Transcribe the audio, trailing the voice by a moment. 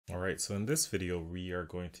Alright, so in this video we are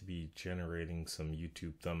going to be generating some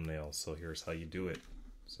YouTube thumbnails. So here's how you do it.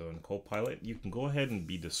 So in Copilot you can go ahead and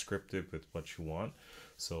be descriptive with what you want.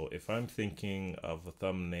 So if I'm thinking of a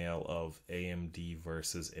thumbnail of AMD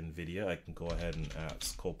versus NVIDIA, I can go ahead and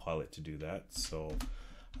ask Copilot to do that. So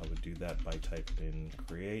I would do that by typing in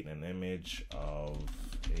create an image of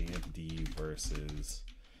AMD versus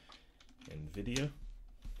NVIDIA.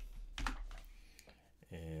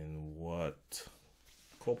 And what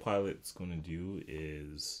Copilot's going to do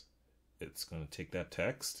is it's going to take that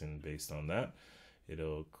text, and based on that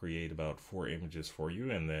it'll create about 4 images for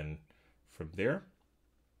you, and then from there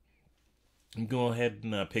you go ahead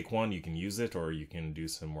and pick one. You can use it or you can do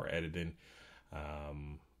some more editing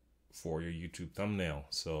for your YouTube thumbnail.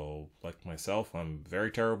 So like myself, I'm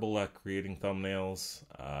very terrible at creating thumbnails.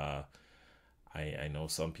 I know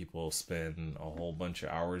some people spend a whole bunch of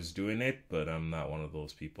hours doing it, but I'm not one of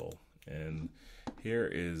those people. And here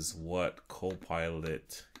is what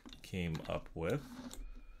Copilot came up with.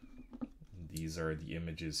 These are the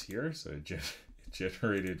images here. So it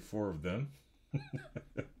generated 4 of them.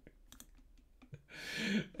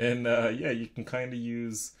 And yeah, you can kind of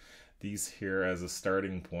use these here as a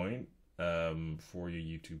starting point for your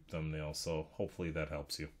YouTube thumbnail. So hopefully that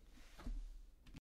helps you.